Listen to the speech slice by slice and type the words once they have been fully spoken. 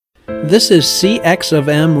This is CX of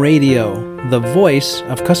M Radio, the voice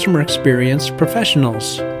of customer experience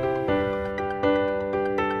professionals.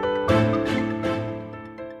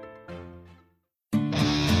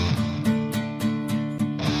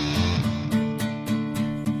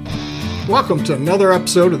 Welcome to another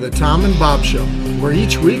episode of the Tom and Bob Show, where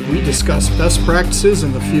each week we discuss best practices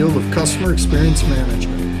in the field of customer experience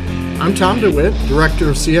management. I'm Tom DeWitt, Director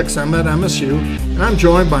of CXM at MSU, and I'm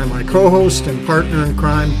joined by my co-host and partner in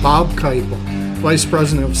crime, Bob Keipel, Vice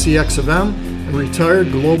President of CX of M and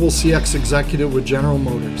retired Global CX Executive with General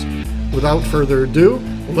Motors. Without further ado,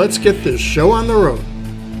 let's get this show on the road.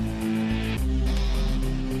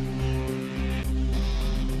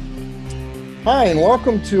 Hi, and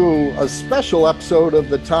welcome to a special episode of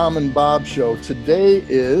the Tom and Bob Show. Today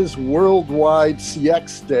is Worldwide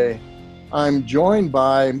CX Day. I'm joined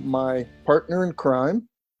by my partner in crime.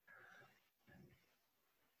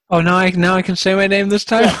 Oh, now I can say my name this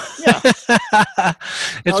time? Yeah.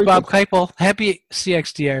 It's Bob Keipel. Happy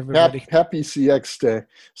CX Day, everybody. Happy CX Day.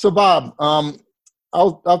 So, Bob,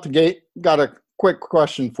 out the gate, got a quick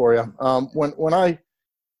question for you. When I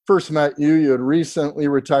first met you, you had recently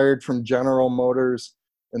retired from General Motors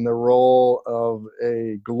in the role of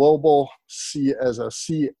a global CX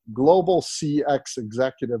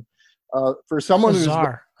executive. For someone who's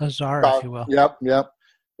czar, if you will. Yep.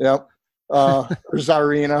 Or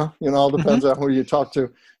Czarina, depends on who you talk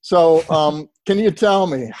to. So, can you tell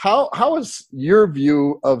me how is your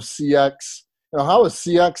view of CX? How is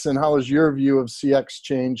CX and how has your view of CX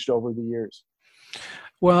changed over the years?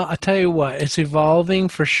 Well, I tell you what, it's evolving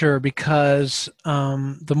for sure because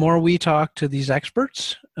the more we talk to these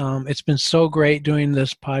experts, it's been so great doing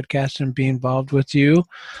this podcast and being involved with you.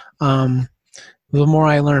 The more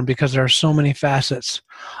I learn because there are so many facets.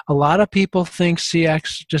 A lot of people think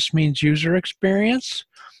CX just means user experience.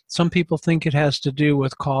 Some people think it has to do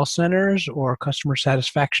with call centers or customer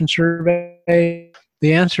satisfaction survey.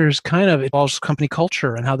 The answer is it involves company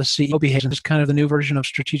culture and how the CEO behaves. It's kind of the new version of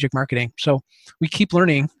strategic marketing. So we keep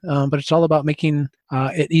learning, but it's all about making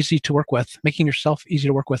it easy to work with, making yourself easy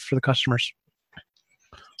to work with for the customers.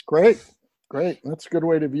 Great. That's a good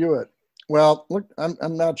way to view it. Well, look,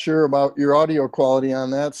 I'm not sure about your audio quality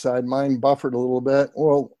on that side. Mine buffered a little bit.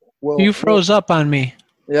 Well, you froze up on me.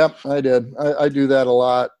 Yep, I did. I do that a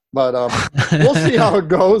lot, but we'll see how it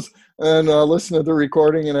goes and listen to the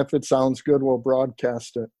recording. And if it sounds good, we'll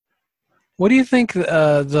broadcast it. What do you think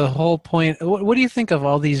the whole point, what do you think of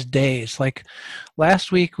all these days? Like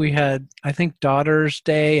last week we had, I think, Daughter's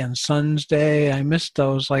Day and Son's Day. I missed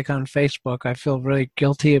those on Facebook. I feel really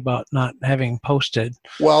guilty about not having posted.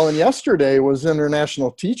 Well, and yesterday was International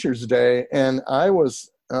Teachers Day, and I was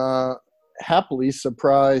happily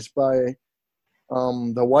surprised by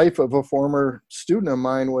the wife of a former student of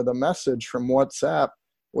mine with a message from WhatsApp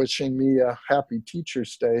wishing me a happy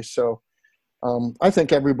Teacher's Day. So I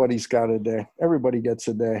think everybody's got a day. Everybody gets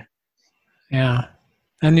a day. Yeah.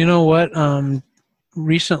 And you know what?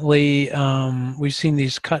 Recently, we've seen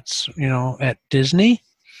these cuts, at Disney.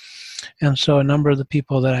 And so a number of the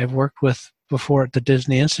people that I've worked with before at the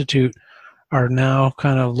Disney Institute are now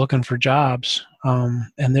kind of looking for jobs.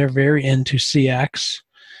 And they're very into CX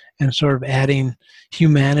and sort of adding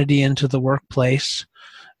humanity into the workplace.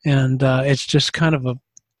 And it's just kind of a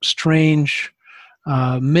strange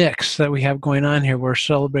mix that we have going on here. We're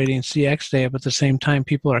celebrating CX Day, but at the same time,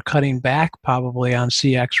 people are cutting back probably on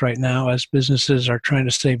CX right now as businesses are trying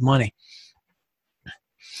to save money.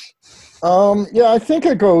 I think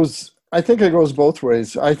it goes both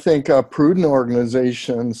ways. I think prudent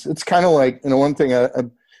organizations, it's kind of like, one thing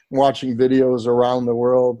I'm watching videos around the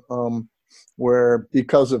world where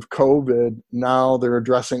because of COVID, now they're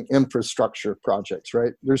addressing infrastructure projects,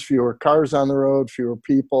 right? There's fewer cars on the road, fewer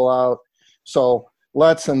people out. So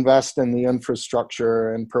let's invest in the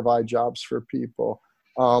infrastructure and provide jobs for people.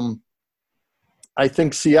 I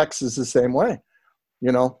think CX is the same way.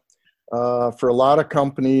 For a lot of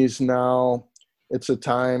companies now, it's a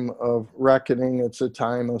time of reckoning. It's a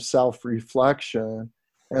time of self-reflection.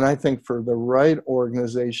 And I think for the right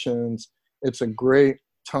organizations, it's a great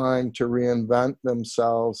time to reinvent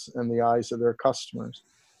themselves in the eyes of their customers.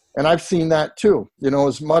 And I've seen that too.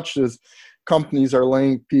 As much as companies are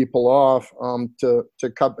laying people off to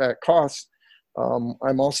cut back costs,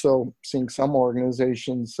 I'm also seeing some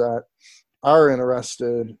organizations that are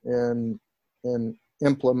interested in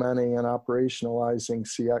implementing and operationalizing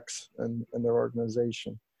CX in their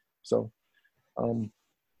organization. So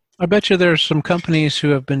I bet you there's some companies who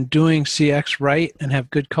have been doing CX right and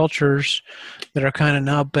have good cultures that are kind of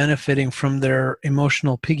now benefiting from their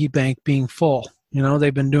emotional piggy bank being full.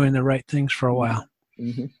 They've been doing the right things for a while.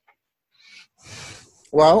 Mm-hmm.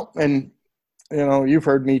 Well, and you've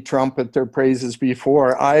heard me trumpet their praises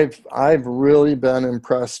before. I've really been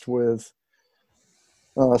impressed with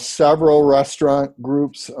several restaurant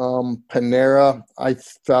groups. Panera, I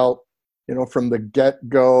felt, from the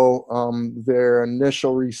get-go, their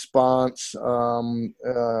initial response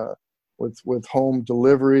with home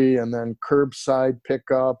delivery and then curbside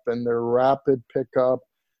pickup and their rapid pickup,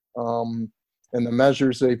 and the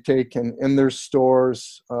measures they've taken in their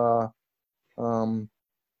stores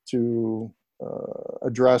to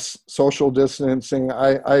address social distancing.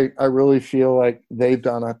 I really feel like they've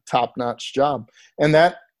done a top-notch job. And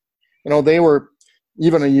that, they were,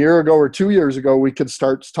 even a year ago or 2 years ago, we could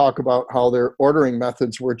start to talk about how their ordering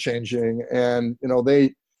methods were changing. And,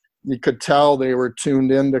 you could tell they were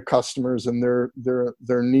tuned into customers and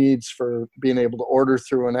their needs for being able to order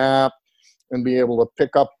through an app and be able to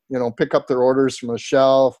pick up their orders from a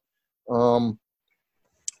shelf, to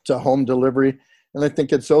home delivery. And I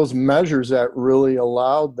think it's those measures that really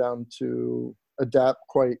allowed them to adapt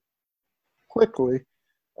quite quickly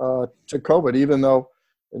to COVID, even though,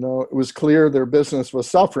 it was clear their business was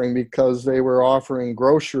suffering because they were offering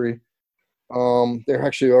grocery. They're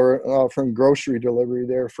actually offering grocery delivery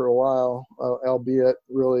there for a while, albeit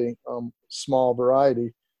really small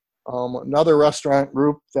variety. Another restaurant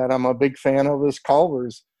group that I'm a big fan of is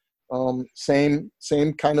Culver's. Same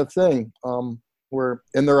kind of thing. We're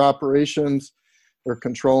in their operations. They're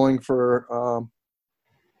controlling for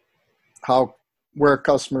where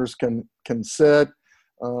customers can sit.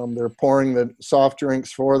 They're pouring the soft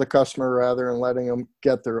drinks for the customer rather than letting them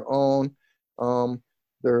get their own.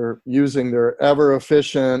 They're using their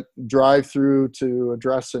ever-efficient drive-through to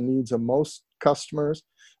address the needs of most customers.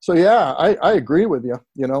 So yeah, I agree with you.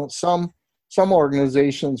 Some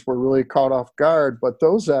organizations were really caught off guard, but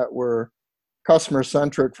those that were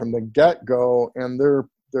customer-centric from the get-go and their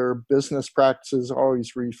business practices already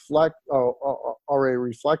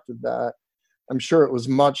reflected that, I'm sure it was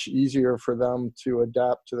much easier for them to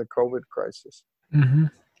adapt to the COVID crisis. Mm-hmm.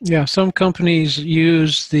 Yeah, some companies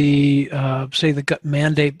use the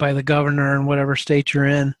mandate by the governor in whatever state you're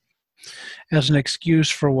in as an excuse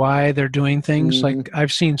for why they're doing things. Mm-hmm. Like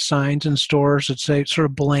I've seen signs in stores that say sort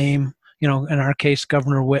of blame, in our case,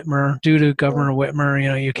 Governor Whitmer. Due to Governor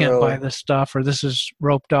Whitmer, you can't buy this stuff or this is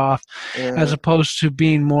roped off, as opposed to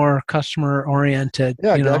being more customer oriented.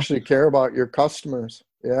 Yeah, you actually care about your customers.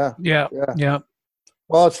 Yeah.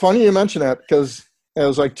 Well, it's funny you mention that because it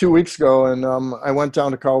was like 2 weeks ago, and I went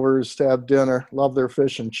down to Culver's to have dinner. Love their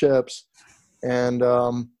fish and chips, and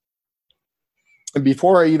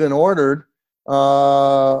before I even ordered,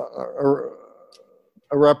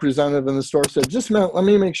 a representative in the store said, "Just a minute, let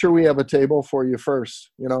me make sure we have a table for you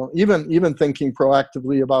first." Even thinking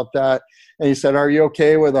proactively about that. And he said, "Are you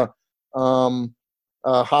okay with a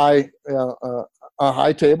high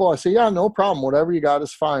table?" I said, "Yeah, no problem. Whatever you got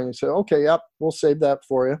is fine." He said, "Okay, yep, we'll save that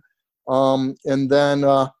for you." And then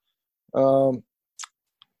a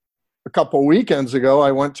couple weekends ago,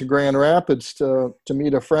 I went to Grand Rapids to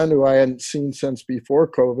meet a friend who I hadn't seen since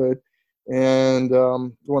before COVID. And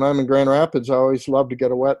when I'm in Grand Rapids, I always love to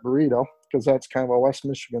get a wet burrito because that's kind of a West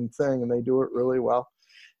Michigan thing, and they do it really well.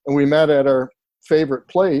 And we met at our favorite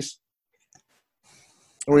place,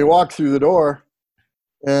 and we walked through the door,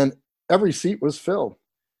 and every seat was filled.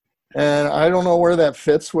 And I don't know where that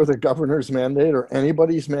fits with a governor's mandate or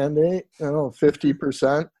anybody's mandate,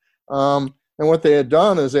 50%. And what they had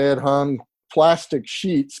done is they had hung plastic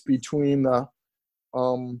sheets between the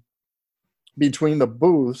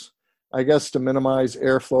booths, I guess to minimize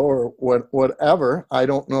airflow or whatever. I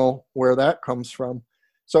don't know where that comes from.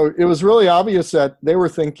 So it was really obvious that they were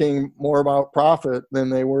thinking more about profit than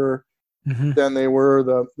they were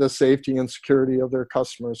the safety and security of their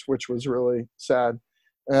customers, which was really sad.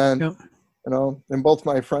 And and both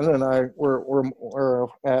my friend and I were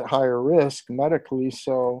at higher risk medically,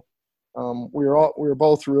 so we were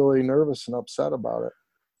both really nervous and upset about it.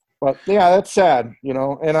 But yeah, that's sad,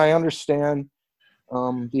 and I understand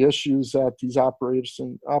the issues that these operators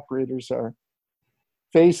are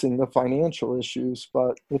facing, the financial issues,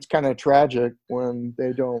 but it's kind of tragic when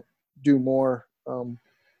they don't do more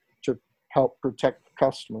to help protect the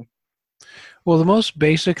customer. Well, the most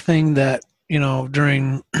basic thing that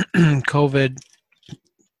during COVID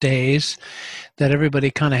days that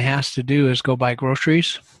everybody kind of has to do is go buy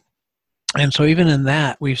groceries. And so even in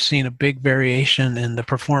that, we've seen a big variation in the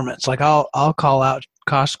performance. Like I'll call out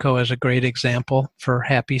Costco as a great example for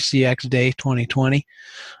Happy CX Day 2020.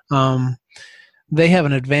 They have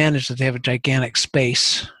an advantage that they have a gigantic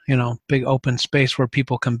space, big open space where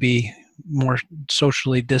people can be more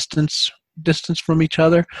socially distanced distance from each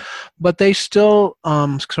other, but they still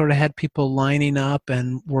sort of had people lining up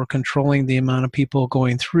and were controlling the amount of people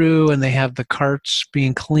going through, and they have the carts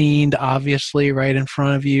being cleaned, obviously, right in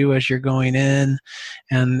front of you as you're going in,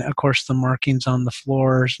 and of course the markings on the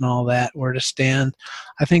floors and all that, where to stand.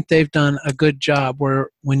 I think they've done a good job where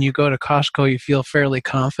when you go to Costco, you feel fairly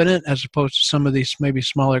confident, as opposed to some of these maybe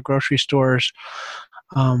smaller grocery stores,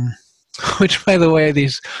 which, by the way,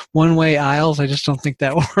 these one-way aisles, I just don't think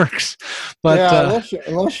that works. But yeah,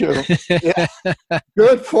 unless you, yeah,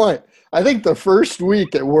 good point. I think the first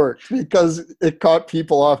week it worked because it caught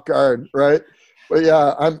people off guard, right? But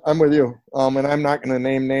yeah, I'm with you. And I'm not going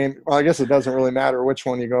to name. Well, I guess it doesn't really matter which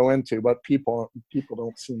one you go into, but people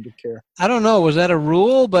don't seem to care. I don't know. Was that a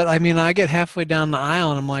rule? But I mean, I get halfway down the aisle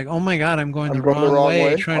and I'm like, oh my God, I'm going the wrong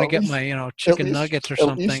way, trying to get my, chicken nuggets or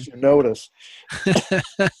something. At least you notice.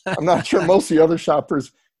 I'm not sure most of the other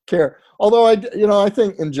shoppers care. Although I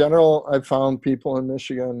think in general, I've found people in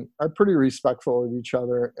Michigan are pretty respectful of each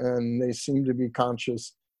other, and they seem to be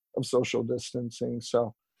conscious of social distancing.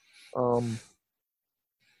 So,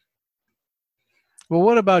 well,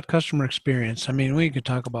 what about customer experience? I mean, we could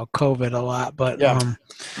talk about COVID a lot, but yeah.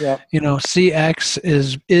 CX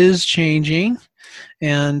is changing,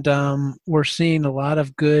 and we're seeing a lot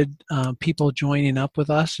of good people joining up with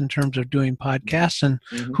us in terms of doing podcasts. And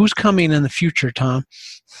who's coming in the future, Tom?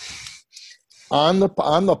 On the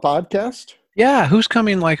podcast? Yeah, who's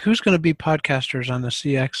coming? Like, who's going to be podcasters on the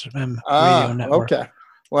CXM radio network? Okay.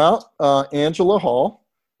 Well, Angela Hall.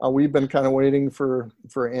 We've been kind of waiting for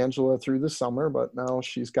Angela through the summer, but now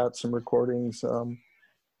she's got some recordings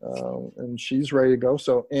and she's ready to go.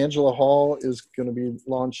 So Angela Hall is going to be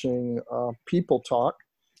launching People Talk.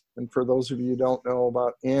 And for those of you who don't know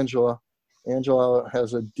about Angela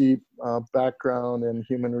has a deep background in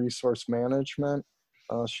human resource management.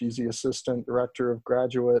 She's the assistant director of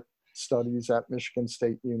graduate studies at Michigan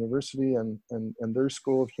State University and their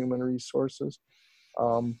School of Human Resources.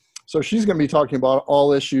 So she's going to be talking about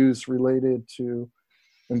all issues related to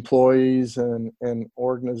employees and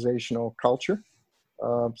organizational culture.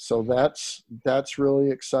 So that's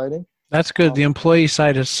really exciting. That's good. The employee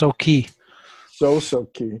side is so key. So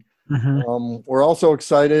key. We're also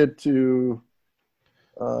excited to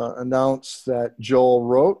announce that Joel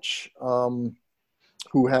Roach,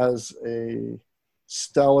 who has a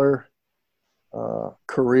stellar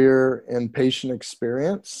career in patient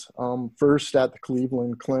experience, first at the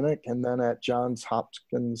Cleveland Clinic and then at Johns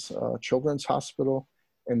Hopkins Children's Hospital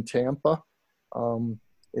in Tampa,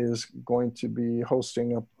 is going to be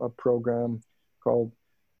hosting a program called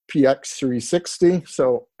PX360.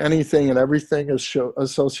 So anything and everything is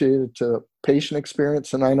associated to patient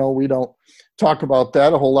experience. And I know we don't talk about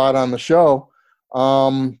that a whole lot on the show,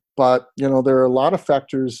 but there are a lot of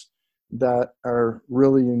factors that are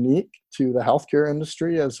really unique to the healthcare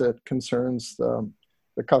industry as it concerns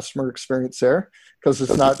the customer experience there, because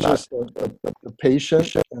it's not just the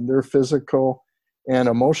patient and their physical and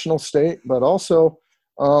emotional state, but also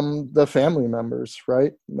the family members,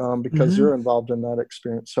 right? Because they're involved in that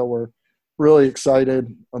experience. So we're really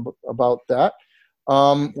excited about that.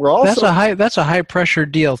 We're also that's a high pressure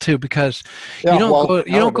deal too, because you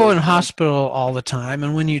don't go in hospital all the time,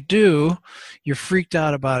 and when you do, you're freaked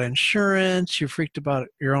out about insurance, you're freaked about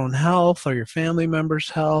your own health or your family member's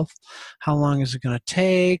health. How long is it going to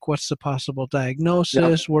take? What's the possible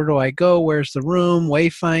diagnosis? Where do I go? Where's the room?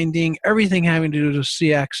 Wayfinding, everything having to do with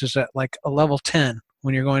CX is at like a level 10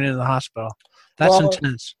 when you're going into the hospital. That's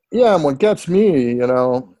intense. Yeah, and what gets me, and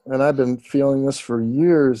I've been feeling this for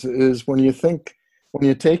years, is when you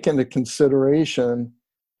take into consideration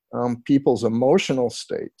people's emotional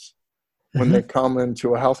states when they come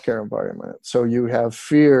into a healthcare environment. So you have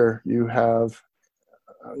fear, you have,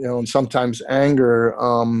 and sometimes anger,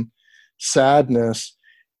 sadness,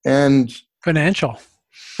 and financial.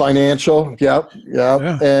 Yep.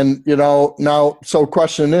 Yeah. And, now, so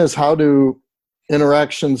question is, how do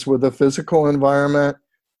interactions with the physical environment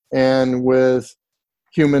and with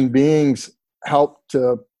human beings help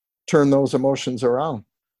to turn those emotions around?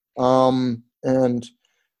 And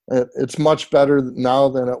it's much better now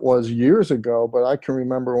than it was years ago, but I can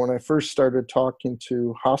remember when I first started talking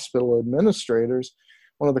to hospital administrators,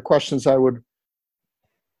 one of the questions I would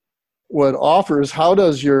offer is, how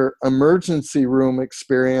does your emergency room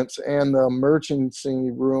experience and the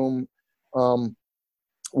emergency room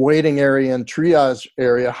waiting area and triage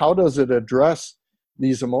area, how does it address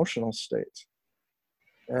these emotional states?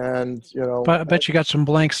 And, but I bet you got some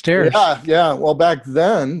blank stares. Yeah. Well, back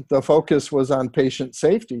then the focus was on patient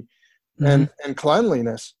safety and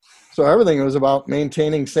cleanliness. So everything was about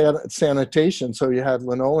maintaining sanitation. So you had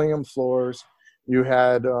linoleum floors, you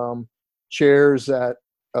had chairs that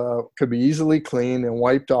could be easily cleaned and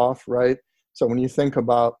wiped off, right? So when you think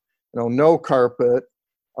about, no carpet,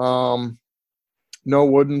 no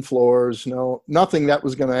wooden floors, nothing that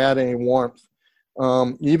was going to add any warmth.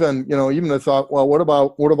 Even the thought, well,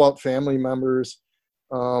 what about family members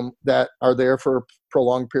that are there for a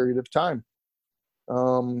prolonged period of time?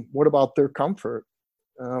 What about their comfort,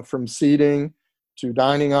 from seating to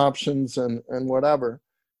dining options and whatever?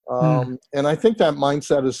 And I think that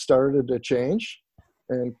mindset has started to change,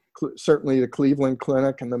 and certainly the Cleveland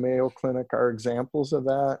Clinic and the Mayo Clinic are examples of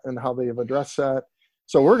that and how they have addressed that.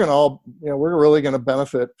 So we're really going to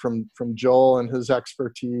benefit from Joel and his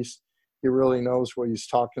expertise. He really knows what he's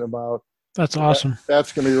talking about. That's awesome.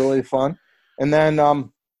 That's going to be really fun. And then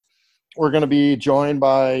we're going to be joined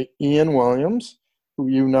by Ian Williams, who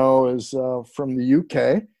is from the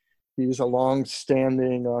UK. He's a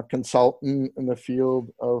long-standing consultant in the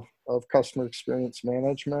field of customer experience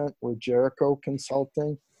management with Jericho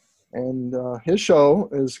Consulting. And his show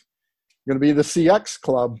is going to be the CX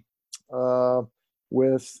Club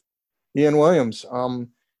with Ian Williams.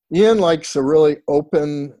 Ian likes a really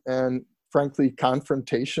open and frankly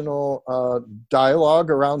confrontational dialogue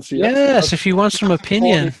around CX. Yes, if you want some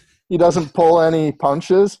opinion. He doesn't pull any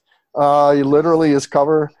punches. He literally, his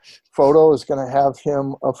cover photo is going to have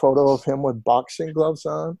a photo of him with boxing gloves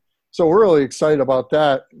on. So we're really excited about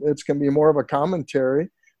that. It's going to be more of a commentary.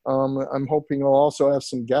 I'm hoping we'll also have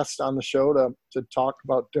some guests on the show to talk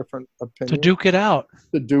about different opinions. To duke it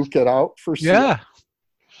out for Yeah.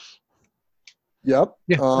 Yep.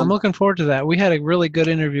 Yeah, I'm looking forward to that. We had a really good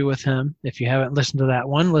interview with him. If you haven't listened to that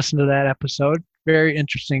one, listen to that episode. Very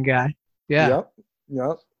interesting guy. Yeah.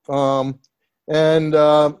 Yep. And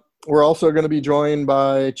we're also going to be joined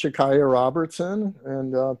by Chikaya Robertson,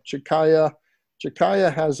 and Chikaya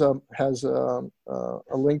has a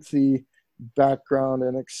lengthy background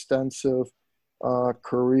and extensive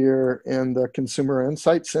career in the consumer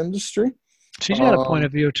insights industry. She's got a point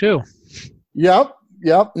of view too. Yep.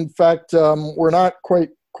 In fact, we're not quite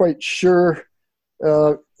sure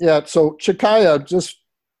yet. So Chikaya, just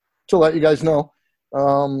to let you guys know,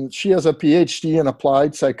 she has a PhD in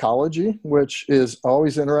applied psychology, which is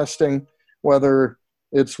always interesting, whether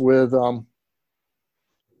it's with where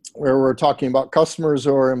we're talking about customers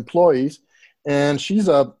or employees. And she's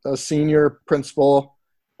a senior principal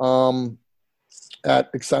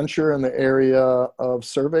at Accenture in the area of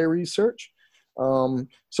survey research.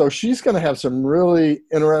 So she's going to have some really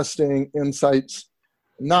interesting insights,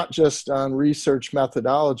 not just on research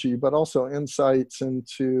methodology, but also insights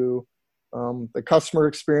into the customer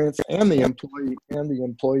experience and the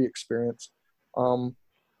employee experience.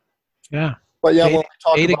 But yeah, when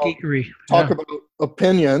we talk about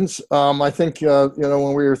opinions, I think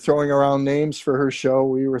when we were throwing around names for her show,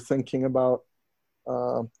 we were thinking about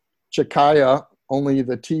Chikaya. Only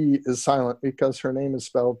the T is silent because her name is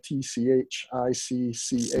spelled Tchiccay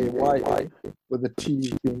with the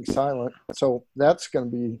T being silent. So that's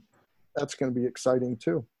going to be exciting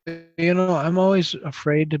too. I'm always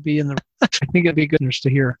afraid to be in the. I think it'd be good to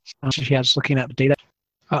hear. She has looking at the data.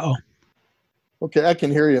 Okay, I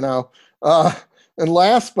can hear you now. And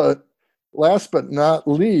last but not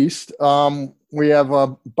least, we have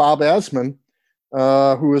Bob Asman,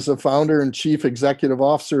 who is the founder and chief executive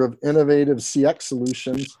officer of Innovative CX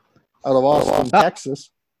Solutions out of Austin,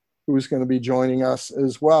 Texas, who's going to be joining us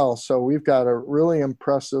as well. So we've got a really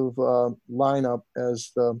impressive lineup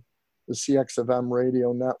as the CXFM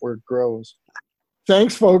radio network grows.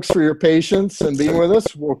 Thanks, folks, for your patience and being with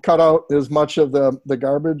us. We'll cut out as much of the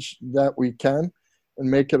garbage that we can and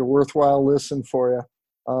make it a worthwhile listen for you.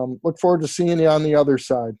 Look forward to seeing you on the other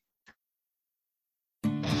side.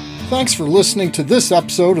 Thanks for listening to this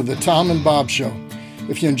episode of the Tom and Bob Show.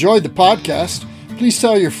 If you enjoyed the podcast, please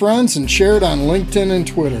tell your friends and share it on LinkedIn and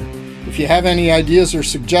Twitter. If you have any ideas or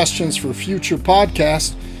suggestions for future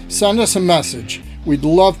podcasts, send us a message. We'd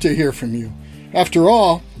love to hear from you. After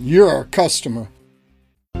all, you're our customer.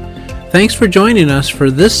 Thanks for joining us for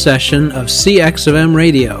this session of CXFM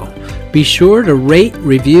Radio. Be sure to rate,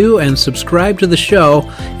 review, and subscribe to the show,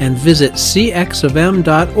 and visit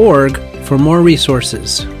cxfm.org for more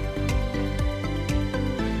resources.